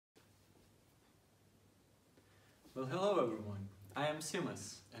Well, hello everyone. I am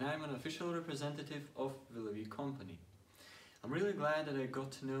Simas and I'm an official representative of VILAVI company. I'm really glad that I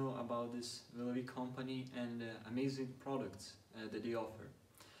got to know about this VILAVI company and the amazing products that they offer.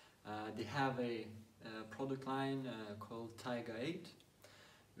 They have a product line called Taiga 8,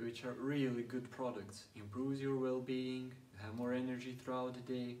 which are really good products. Improves your well-being, you have more energy throughout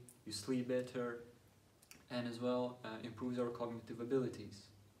the day, you sleep better, and as well improves our cognitive abilities.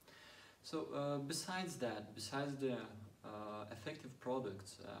 So besides the effective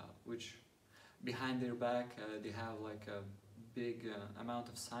products, which behind their back they have like a big amount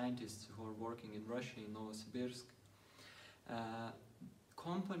of scientists who are working in Russia, in Novosibirsk,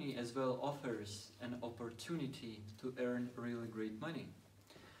 company as well offers an opportunity to earn really great money.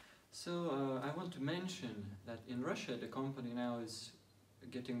 So I want to mention that in Russia the company now is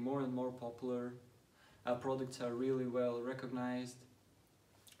getting more and more popular. Products are really well recognized.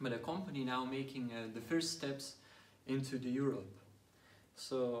 But a company now making the first steps into the Europe.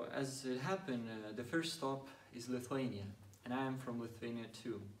 So as it happened, the first stop is Lithuania, and I am from Lithuania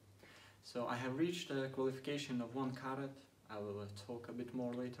too. So I have reached a qualification of 1 karat. I will talk a bit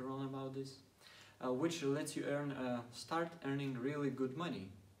more later on about this, which lets you start earning really good money.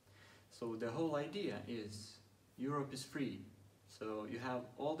 So the whole idea is Europe is free, so you have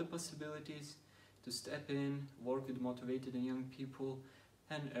all the possibilities to step in, work with motivated and young people,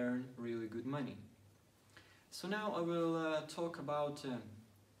 and earn really good money. So now I will talk about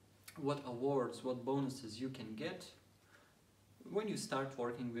what awards, what bonuses you can get when you start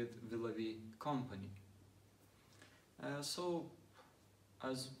working with VILAVI company. So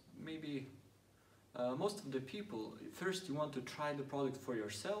as maybe most of the people, first you want to try the product for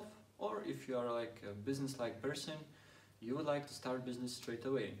yourself, or if you are like a business-like person, you would like to start business straight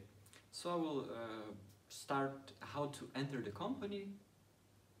away. So I will start how to enter the company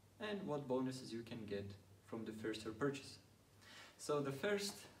and what bonuses you can get from the first purchase. So the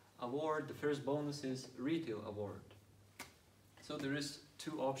first award, the first bonus is retail award. So there is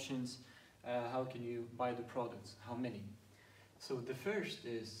 2 options how can you buy the products, how many. So the first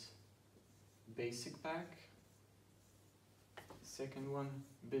is basic pack, second one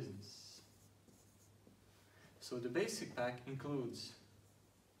business. So the basic pack includes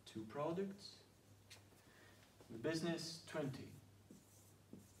 2 products, the business 20.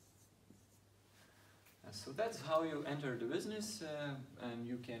 So that's how you enter the business, and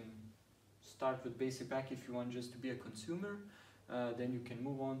you can start with basic pack if you want just to be a consumer, then you can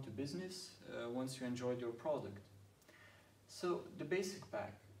move on to business once you enjoyed your product. So the basic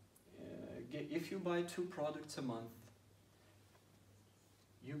pack, if you buy 2 products a month,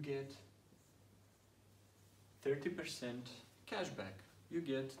 you get 30% cash back. You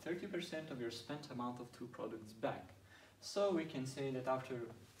get 30% of your spent amount of 2 products back. So we can say that after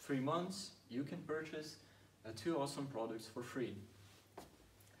 3 months, you can purchase 2 awesome products for free.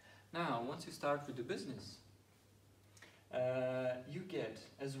 Now, once you start with the business, you get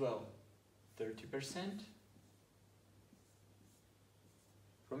as well 30%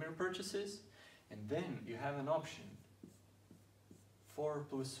 from your purchases, and then you have an option 4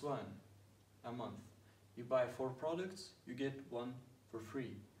 + 1 a month. You buy 4 products, you get 1 for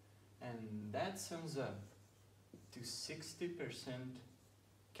free, and that sums up to 60%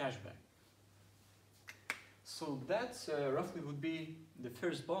 cashback. So that roughly would be the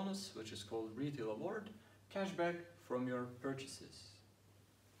first bonus, which is called retail award, cashback from your purchases.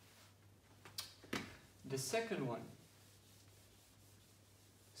 The second one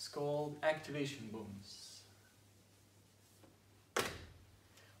is called activation bonus.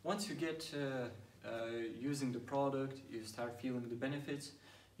 Once you get using the product, you start feeling the benefits,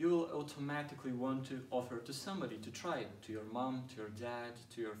 you will automatically want to offer to somebody to try it, to your mom, to your dad,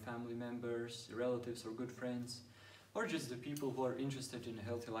 to your family members, relatives or good friends, or just the people who are interested in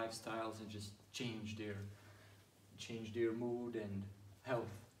healthy lifestyles and just change their mood and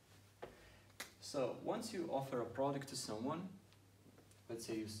health. So once you offer a product to someone, let's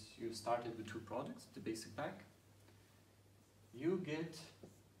say you started with 2 products, the basic pack, you get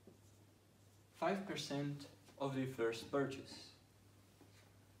 5% of the first purchase.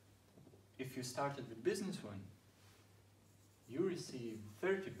 If you started with business one, you receive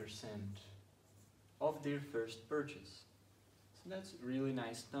 30% of their first purchase. So that's really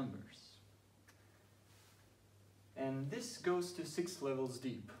nice numbers. And this goes to 6 levels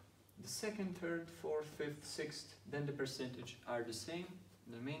deep. The second, third, fourth, fifth, sixth, then the percentage are the same.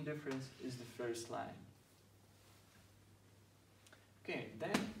 The main difference is the first line. Okay,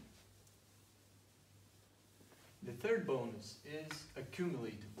 then the third bonus is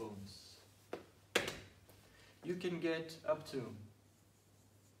accumulated bonus. You can get up to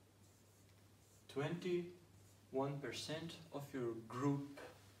 20 1% of your group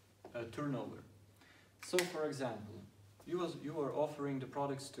turnover. So for example, you are offering the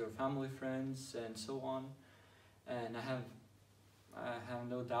products to your family, friends, and so on, and I have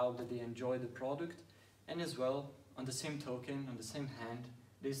no doubt that they enjoy the product, and as well, on the same token, on the same hand,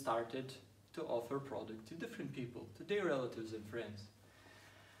 they started to offer product to different people, to their relatives and friends.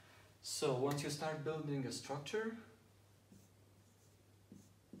 So once you start building a structure,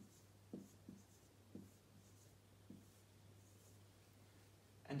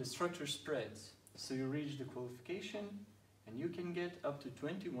 and the structure spreads, so you reach the qualification and you can get up to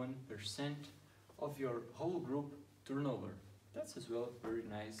 21% of your whole group turnover. That's as well a very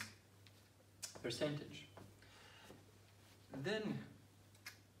nice percentage. Then,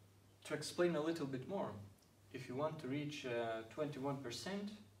 to explain a little bit more, if you want to reach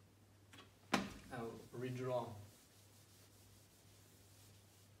 21%, I'll redraw.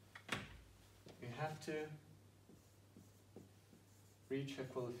 You have to reach a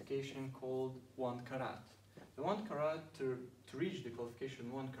qualification called 1 karat. The 1 karat, to reach the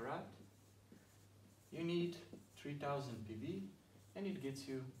qualification 1 karat, you need 3000 PV, and it gets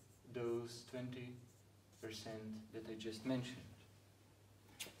you those 20% that I just mentioned.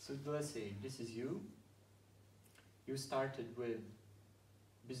 So let's say this is you. You started with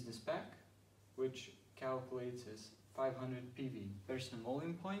business pack, which calculates as 500 PV personal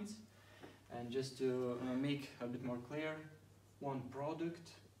volume points. And just to make a bit more clear, one product,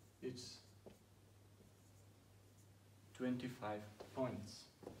 it's 25 points.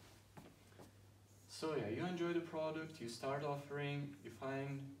 So yeah, you enjoy the product, you start offering, you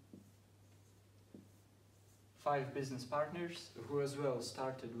find 5 business partners who as well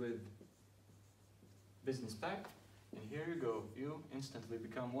started with business pack, and here you go, you instantly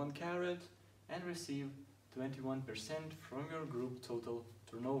become 1 carat and receive 21% from your group total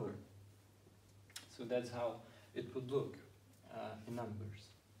turnover. So that's how it would look in numbers.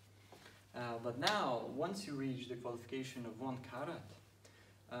 But now, once you reach the qualification of 1 karat,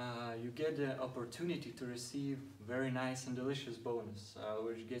 you get the opportunity to receive very nice and delicious bonus,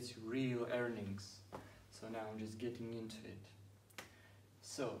 which gets you real earnings. So now I'm just getting into it.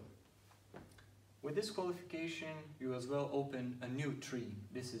 So, with this qualification, you as well open a new tree.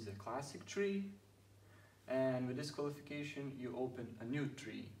 This is a classic tree, and with this qualification, you open a new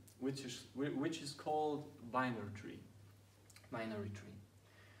tree, which is called binary tree.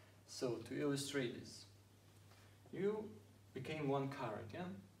 So to illustrate this, you became 1 carat, yeah?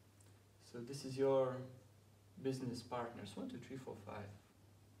 So this is your business partners, 1, 2, 3, 4, 5.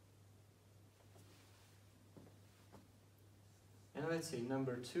 And let's say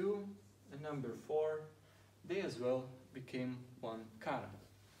number 2 and number 4, they as well became 1 carat.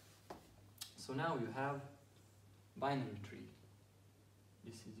 So now you have binary tree.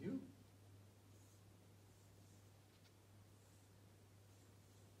 This is you.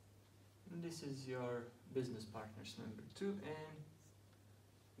 And this is your business partners, number 2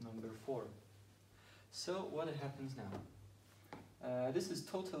 and number 4. So what happens now? This is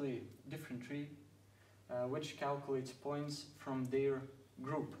totally different tree, which calculates points from their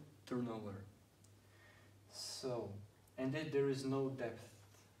group turnover. So, and then there is no depth.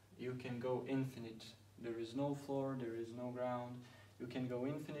 You can go infinite. There is no floor, there is no ground. You can go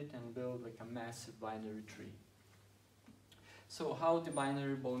infinite and build like a massive binary tree. So how the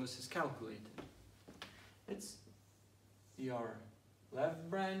binary bonus is calculated? It's your left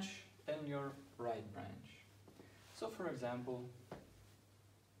branch and your right branch. So for example,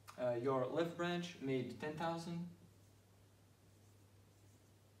 your left branch made 10,000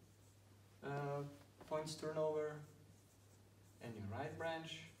 points turnover, and your right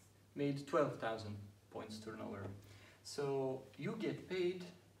branch made 12,000 points turnover. So you get paid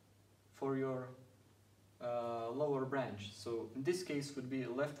for your lower branch. So in this case would be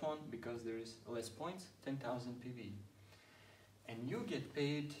the left one because there is less points, 10,000 PV. And you get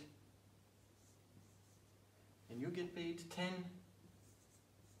paid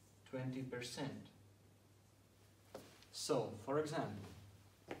 20%. So for example,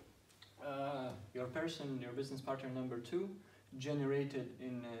 your business partner number 2 generated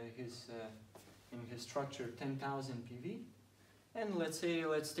in his structure 10,000 PV, and let's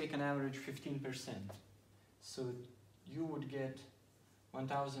take an average 15%. So you would get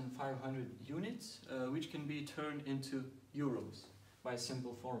 1,500 units, which can be turned into euros by a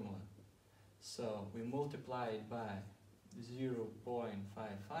simple formula. So we multiply it by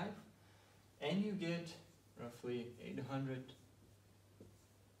 0.55, and you get roughly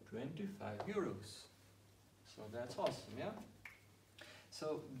 825 euros. So that's awesome, yeah?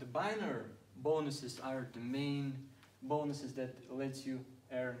 So the binary bonuses are the main bonuses that lets you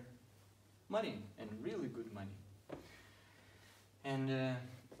earn money, and really good money. And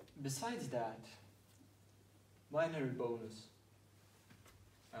besides that, binary bonus,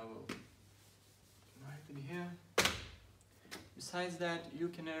 I will write it here. Besides that, you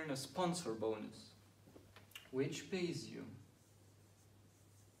can earn a sponsor bonus, which pays you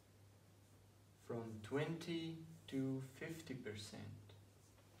from 20 to 50%.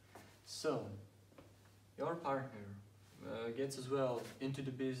 So, your partner gets as well into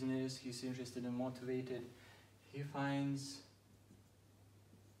the business, he's interested and motivated, he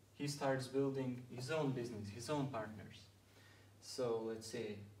starts building his own business, his own partners. So let's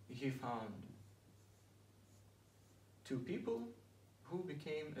say he found 2 people who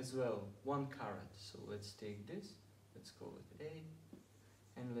became as well 1 carat. So let's take this, let's call it A,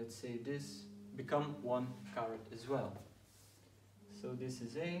 and let's say this become 1 carat as well. So this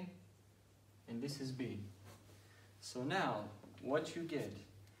is A and this is B. So now what you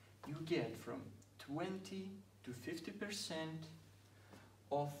get from 20 to 50%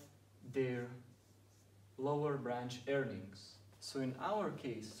 of their lower branch earnings. So in our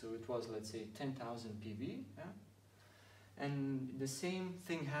case, so it was, let's say, 10,000 PV, yeah? And the same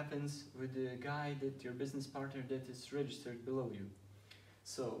thing happens with the guy that your business partner that is registered below you.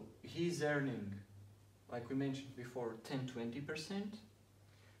 So he's earning, like we mentioned before, 10-20%,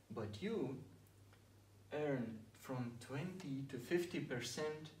 but you earn from 20 to 50%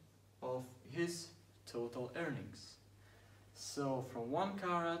 of his total earnings. So from 1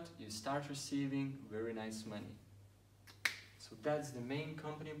 carat, you start receiving very nice money. So that's the main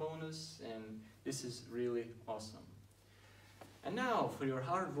company bonus, and this is really awesome. And now for your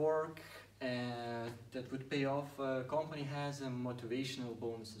hard work that would pay off, company has motivational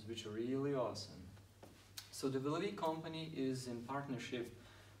bonuses which are really awesome. So the VILAVI company is in partnership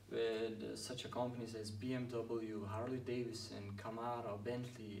with such a companies as BMW, Harley Davidson, Camaro,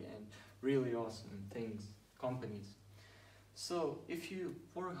 Bentley, and really awesome companies. So if you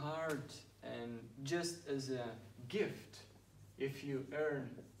work hard and just as a gift, if you earn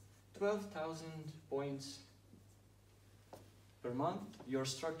 12,000 points per month, your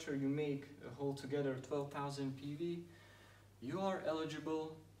structure you make altogether 12,000 PV, you are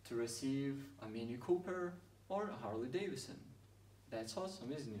eligible to receive a Mini Cooper or a Harley Davidson. That's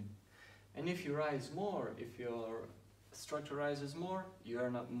awesome, isn't it? And if you rise more, if your structure rises more, you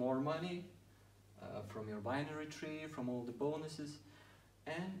earn more money from your binary tree, from all the bonuses,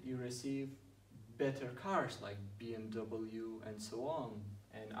 and you receive better cars like BMW and so on.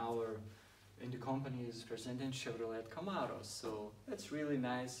 And in the company is presented Chevrolet Camaro, so that's really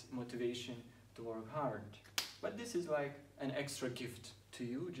nice motivation to work hard. But this is like an extra gift to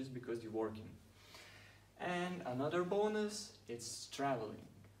you just because you're working. And another bonus, it's traveling.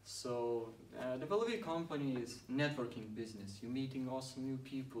 So the VILAVI company is networking business. You're meeting awesome new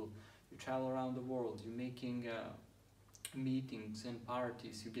people. You travel around the world. You're making meetings and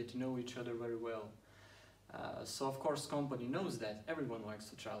parties. You get to know each other very well. So of course company knows that. Everyone likes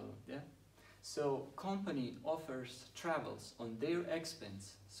to travel, yeah? So company offers travels on their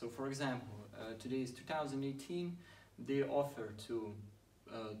expense. So for example, today is 2018. They offer to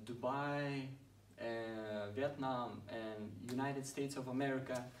Dubai, Vietnam and United States of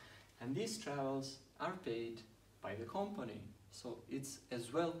America, and these travels are paid by the company. So it's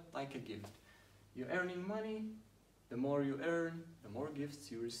as well like a gift. You're earning money, the more you earn, the more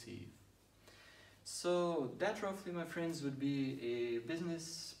gifts you receive. So that roughly, my friends, would be a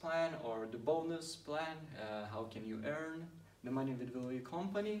business plan or the bonus plan. How can you earn the money with VILAVI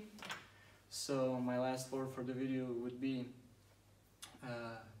company? So my last word for the video would be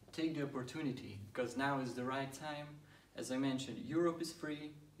take the opportunity, because now is the right time. As I mentioned, Europe is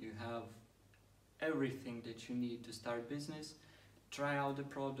free. You have everything that you need to start business. Try out the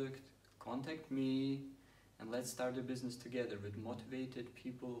product, contact me, and let's start a business together with motivated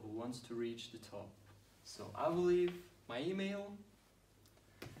people who wants to reach the top. So I will leave my email,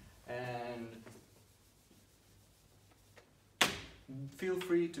 and feel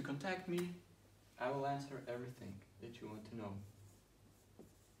free to contact me. I will answer everything that you want to know.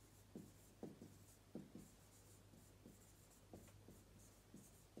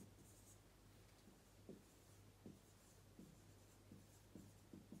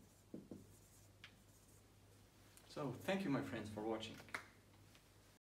 So, thank you, my friends, for watching.